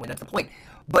trying to fucking win. That's the point.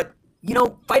 But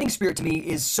fighting spirit to me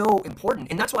is so important,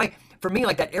 and that's why for me,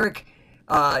 like that Eric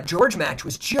George match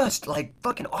was just like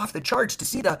fucking off the charts to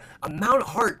see the amount of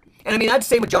heart. And I mean, that's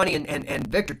the same with Johnny and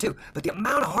Victor too. But the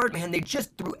amount of heart, man, they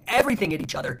just threw everything at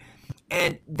each other.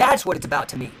 And that's what it's about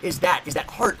to me, is that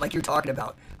heart like you're talking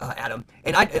about, Adam.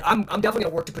 And I'm definitely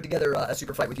going to work to put together a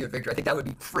super fight with you and Victor. I think that would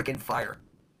be freaking fire.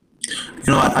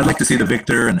 I'd like to see the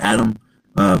Victor and Adam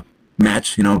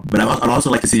match, but I'd also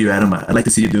like to see you, Adam. I'd like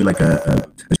to see you do like a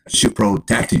Shoot Pro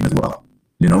tag team as well.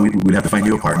 We'd have to find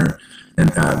you a partner. And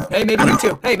hey, maybe you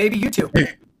two. Hey, maybe you two.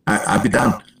 Hey, I'd be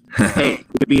down. Hey, it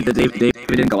could be the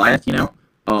David and Goliath,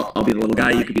 I'll be the little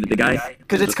guy, you could be the big guy.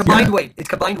 Because it's combined weight. It's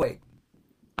combined weight.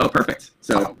 Oh, perfect.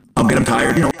 So I'll get him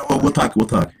tired. We'll talk.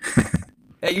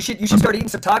 Hey, you should start eating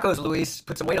some tacos, Luis.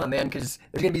 Put some weight on, man, because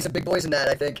there's gonna be some big boys in that,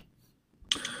 I think.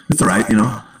 It's all right,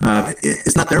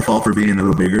 it's not their fault for being a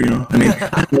little bigger, I mean,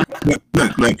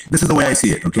 look, this is the way I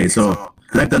see it. Okay, so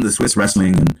I've done the Swiss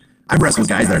wrestling, and I've wrestled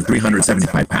guys that are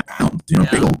 375 pounds,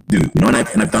 big old dude, and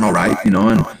I've done all right, and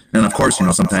of course,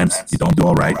 sometimes you don't do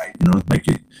all right,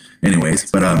 anyways,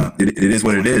 but it is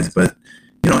what it is. But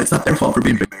it's not their fault for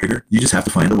being bigger. You just have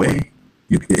to find a way.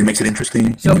 It makes it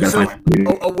interesting. So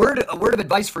a word of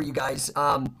advice for you guys.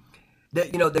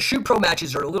 The Shoot Pro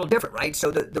matches are a little different, right?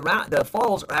 So the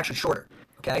falls are actually shorter.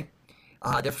 Okay,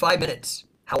 they're 5 minutes.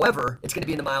 However, it's going to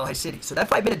be in the Mile High City, so that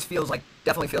 5 minutes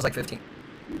definitely feels like 15.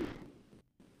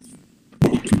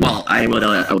 Well, I will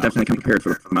definitely come prepared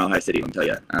for Mile High City. I'll tell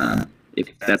you,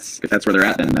 if that's where they're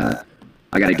at, then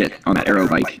I got to get on that aero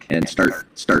bike and start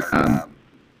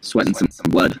sweating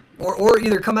some blood. Or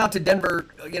either come out to Denver,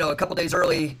 a couple days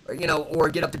early, or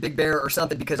get up to Big Bear or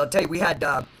something. Because I'll tell you, we had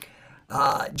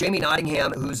Jamie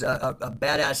Nottingham, who's a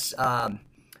badass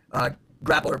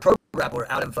grappler, pro grappler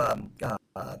out of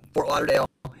Fort Lauderdale,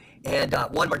 and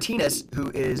Juan Martinez, who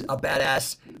is a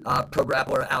badass pro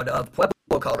grappler out of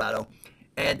Pueblo, Colorado.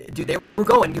 And dude, they were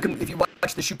going. If you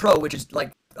watch the Shoot Pro, which is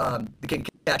like the King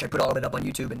Catch, I put all of it up on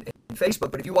YouTube and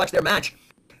Facebook. But if you watch their match,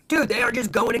 dude, they are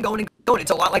just going and going and going. It's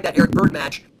a lot like that Eric Bird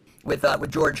match with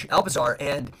George Alpazar,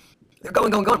 and they're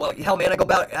going. Well, hell, man, I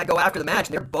go after the match,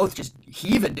 and they're both just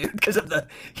heaving, dude, because of the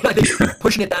I think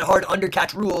pushing it that hard under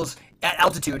catch rules at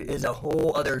altitude is a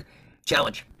whole other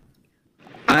challenge.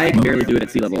 I barely do it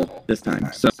at sea level this time,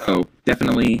 so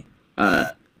definitely.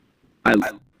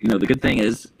 The good thing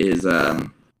is well,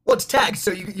 it's tagged,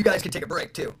 so you guys can take a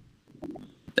break too.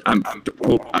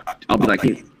 I'll be like,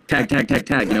 hey, tag, like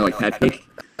tag cake.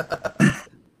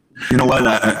 You know what?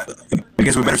 I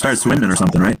guess we better start swimming or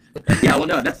something, right? Yeah, well,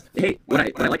 no, what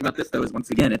I like about this though is, once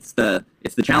again, it's the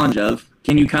challenge of,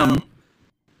 can you come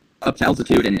up to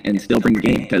altitude and still bring the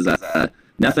game? Because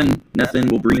nothing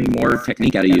will bring more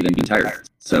technique out of you than being tired.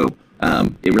 So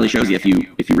it really shows you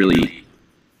if you really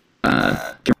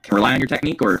can rely on your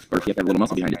technique, or if you have to have a little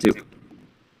muscle behind it too.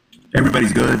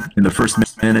 Everybody's good in the first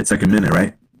minute, second minute,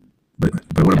 right? But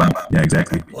what about? Yeah,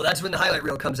 exactly. Well, that's when the highlight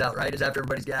reel comes out, right? Is after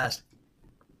everybody's gassed.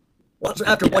 Well, so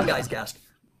after one guy's gassed.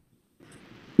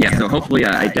 Yeah, so hopefully,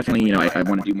 I definitely, I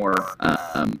want to do more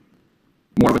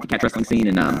with the catch wrestling scene,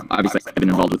 and obviously I've been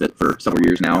involved with it for several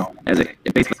years now.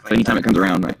 Basically, anytime it comes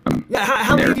around,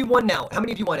 how many have you won now? How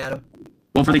many have you won, Adam?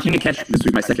 Well, for the King of Catch, this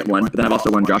was my second one, but then I've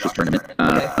also won Josh's tournament.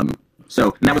 Okay.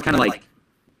 So and that was kind of like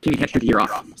King of Catch took a year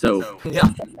off. So Yeah.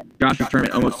 Josh's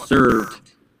tournament almost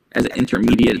served as an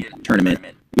intermediate tournament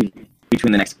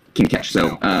between the next King of Catch.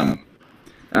 So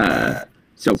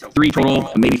 3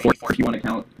 total, maybe 4 if you want to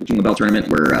count the Jingle Bell tournament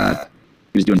where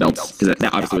he was doing belts, because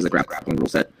that obviously was a grappling rule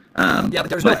set. Yeah, but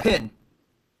there was no pin.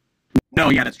 No,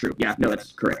 yeah, that's true. Yeah, no,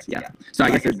 that's correct. Yeah. So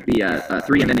I guess there'd be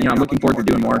 3, and then I'm looking forward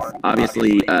to doing more.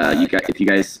 Obviously, if you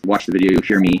guys watch the video, you'll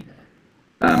hear me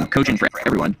coaching for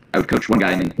everyone. I would coach one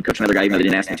guy and then coach another guy, even though they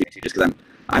didn't ask me to, just because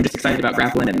I'm just excited about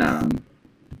grappling and.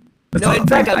 No, in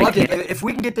fact, I'd love to. If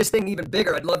we can get this thing even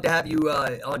bigger, I'd love to have you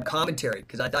on commentary,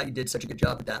 because I thought you did such a good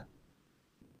job with that.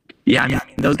 Yeah, I mean,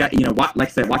 those guys, like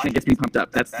I said, watching it gets me pumped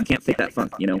up. You can't fake that fun.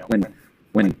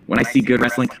 When I see good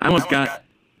wrestling, I almost got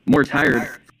more tired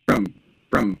from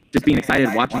just being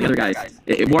excited watching the other guys.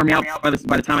 It wore me out by the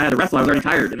time I had to wrestle. I was already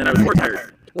tired, and then I was more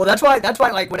tired. Well, that's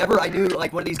why, like, whenever I knew,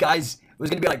 like, one of these guys was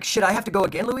going to be like, shit, I have to go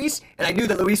again, Luis? And I knew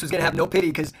that Luis was going to have no pity,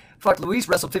 because, fuck, Luis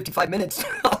wrestled 55 minutes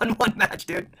on one match,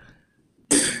 dude.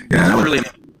 Yeah, that was really a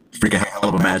freaking hell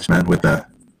of a match, man, with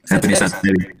Anthony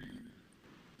Santinetti.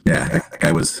 Yeah, that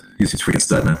guy he's freaking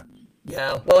stud, man.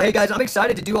 Yeah. Well, hey, guys, I'm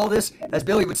excited to do all this. As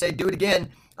Billy would say, do it again.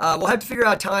 We'll have to figure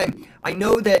out time. I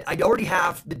know that I already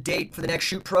have the date for the next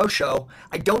Shoot Pro show.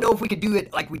 I don't know if we could do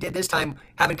it like we did this time,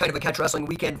 having kind of a catch wrestling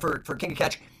weekend for King of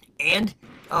Catch and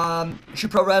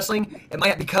Shoot Pro Wrestling. It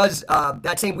might, because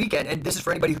that same weekend, and this is for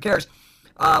anybody who cares,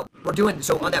 we're doing,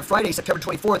 so on that Friday, September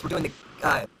 24th, we're doing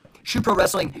the Shoot Pro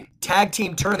Wrestling Tag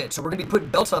Team Tournament. So we're going to be putting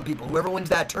belts on people. Whoever wins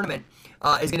that tournament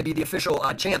is going to be the official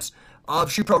champs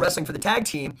of Shoot Pro Wrestling for the tag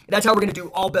team. And that's how we're going to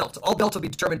do all belts. All belts will be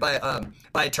determined by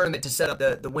a tournament to set up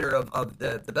the winner of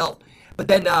the belt. But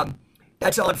then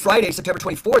that's on Friday, September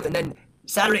 24th. And then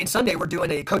Saturday and Sunday, we're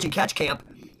doing a coaching catch camp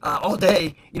all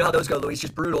day. You know how those go, Luis,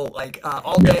 just brutal. Like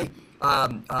all day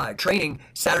training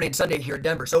Saturday and Sunday here in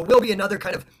Denver. So it will be another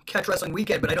kind of catch wrestling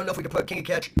weekend, but I don't know if we can put King of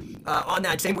Catch on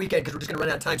that same weekend, because we're just going to run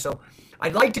out of time. So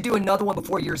I'd like to do another one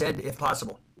before year's end if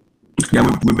possible. Yeah,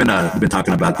 we've been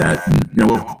talking about that. And,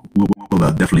 we'll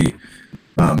definitely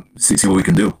see what we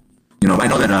can do. I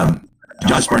know that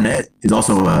Josh Barnett is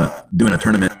also doing a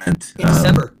tournament in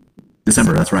December.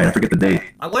 December, that's right. I forget the date.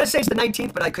 I want to say it's the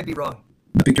 19th, but I could be wrong.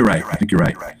 I think you're right.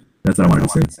 That's what I wanted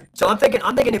to say. So I'm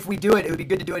thinking if we do it, it would be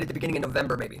good to do it at the beginning of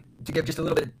November, maybe, to give just a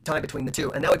little bit of time between the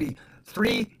two, and that would be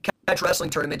 3 catch wrestling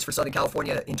tournaments for Southern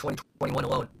California in 2021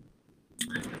 alone.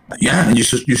 Yeah, and you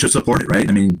should support it, right?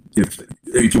 I mean, if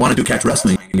you want to do catch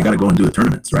wrestling, you got to go and do the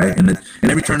tournaments, right? And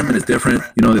every tournament is different.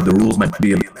 The rules might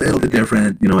be a little bit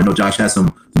different. I know Josh has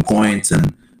some points,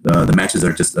 and the matches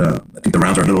are just I think the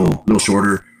rounds are a little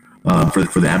shorter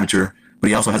for the amateur, but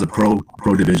he also has a pro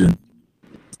division.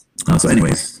 So,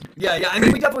 anyways. Yeah. I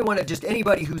mean, we definitely want to just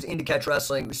anybody who's into catch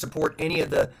wrestling support any of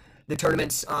the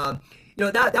tournaments.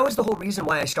 That was the whole reason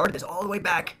why I started this all the way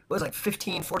back. It was like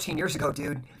 15, 14 years ago,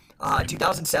 dude.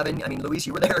 2007. I mean, Luis,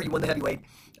 you were there. You won the heavyweight.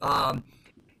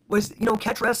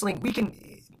 Catch wrestling.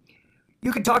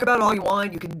 You can talk about it all you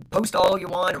want. You can post all you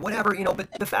want or whatever.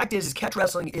 But the fact is catch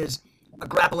wrestling is a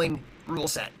grappling rule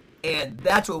set, and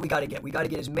that's what we got to get. We got to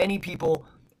get as many people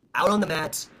out on the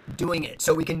mats doing it,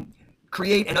 so we can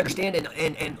create and understand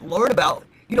and learn about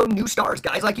new stars,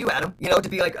 guys like you, Adam. To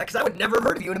be like, because I would never have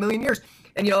heard of you in a million years.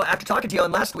 And after talking to you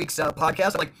on last week's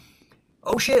podcast, I'm like,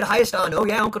 oh shit, highest on. Oh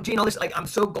yeah, Uncle Gene, all this. Like, I'm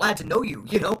so glad to know you.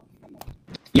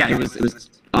 Yeah, it was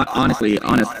honestly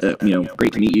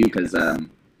great to meet you, because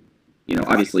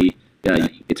obviously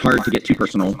it's hard to get too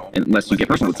personal unless you get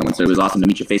personal with someone. So it was awesome to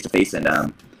meet you face to face, and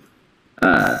I'm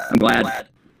glad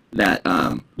that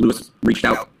Luis reached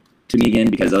out to me again,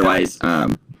 because otherwise,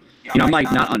 I'm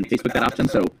like not on Facebook that often,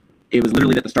 so it was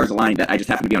literally that the stars aligned that I just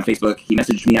happened to be on Facebook. He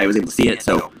messaged me, I was able to see it,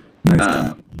 so.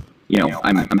 I'm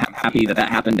happy that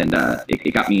happened, and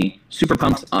it got me super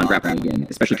pumped on grappling again,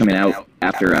 especially coming out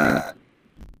after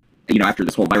after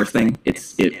this whole virus thing. It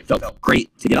felt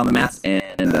great to get on the mats,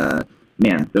 and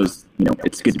man,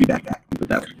 it's good to be back with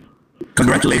that.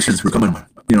 Congratulations for coming up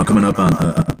on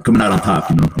coming out on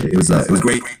top. It was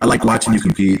great. I like watching you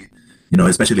compete.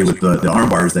 Especially with the arm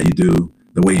bars that you do.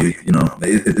 The way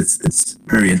it's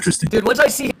very interesting. Dude, once I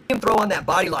see him throw on that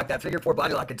body lock, that figure 4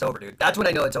 body lock, it's over, dude. That's when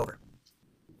I know it's over.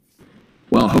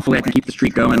 Well, hopefully I can keep the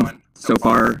streak going. So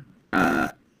far,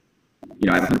 I have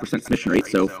a 100% submission rate.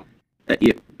 So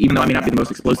even though I may not be the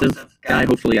most explosive guy,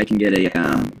 hopefully I can get a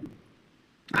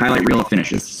highlight reel of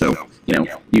finishes. So you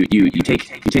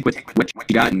take what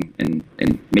you got and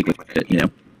make with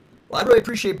it. Well, I really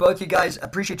appreciate both of you guys. I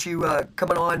appreciate you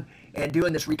coming on and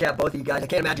doing this recap, both of you guys. I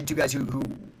can't imagine two guys who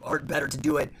aren't better to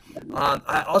do it.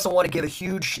 I also want to give a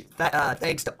huge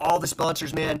thanks to all the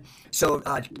sponsors, man. So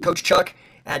Coach Chuck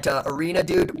at Arena,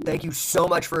 dude. Thank you so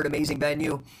much for an amazing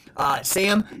venue.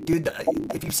 Sam, dude,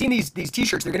 if you've seen these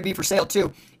T-shirts, they're going to be for sale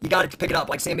too. You got to pick it up.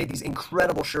 Like, Sam made these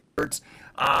incredible shirts.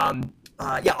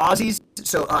 Yeah, Aussies.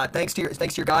 So thanks to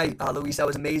your guy, Luis. That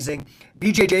was amazing.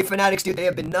 BJJ Fanatics, dude, they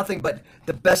have been nothing but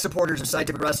the best supporters of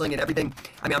scientific wrestling and everything.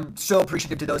 I mean, I'm so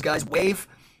appreciative to those guys. Wave,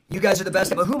 you guys are the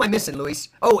best. But who am I missing, Luis?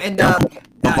 Oh, and El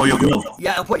Pollo Grill.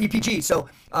 yeah, El Pollo EPG. So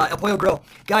El Pollo Grill,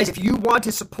 guys, if you want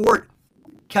to support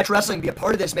Catch Wrestling, be a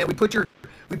part of this, man. We put your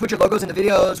logos in the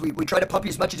videos. We try to pump you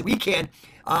as much as we can.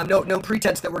 No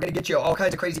pretense that we're going to get you all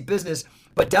kinds of crazy business.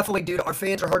 But definitely, dude, our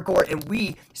fans are hardcore, and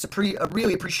we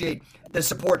really appreciate the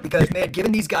support because, man,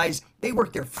 given these guys, they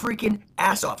work their freaking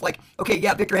ass off. Like, okay,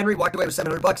 yeah, Victor Henry walked away with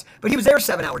 $700, but he was there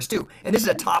 7 hours too. And this is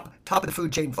a top of the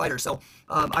food chain fighter. So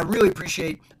I really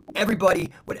appreciate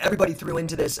what everybody threw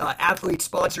into this. Athletes,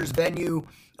 sponsors, venue,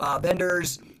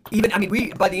 vendors. Even, I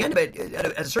mean, by the end of it,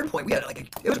 at a certain point, we had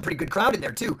it was a pretty good crowd in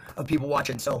there too of people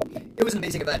watching. So it was an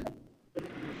amazing event.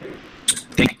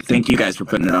 Thank you guys for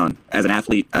putting it on. As an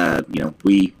athlete,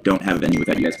 we don't have a venue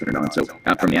without you guys putting it on. So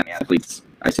from the athletes,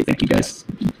 I say thank you guys.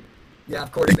 Yeah,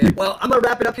 of course, man. Well, I'm gonna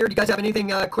wrap it up here. Do you guys have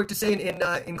anything quick to say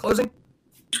in closing?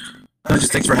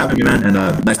 Just thanks for having me, man,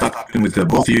 and nice talking with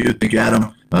both of you. Thank you,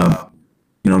 Adam.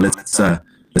 Let's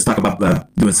talk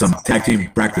about doing some tag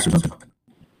team practice or something.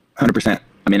 100%.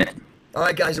 I'm in it. All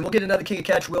right, guys, and we'll get another King of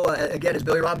Catch. We'll, again, as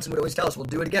Billy Robinson would always tell us, we'll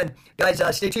do it again. Guys,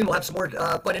 stay tuned. We'll have some more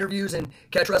fun interviews and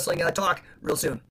catch wrestling talk real soon.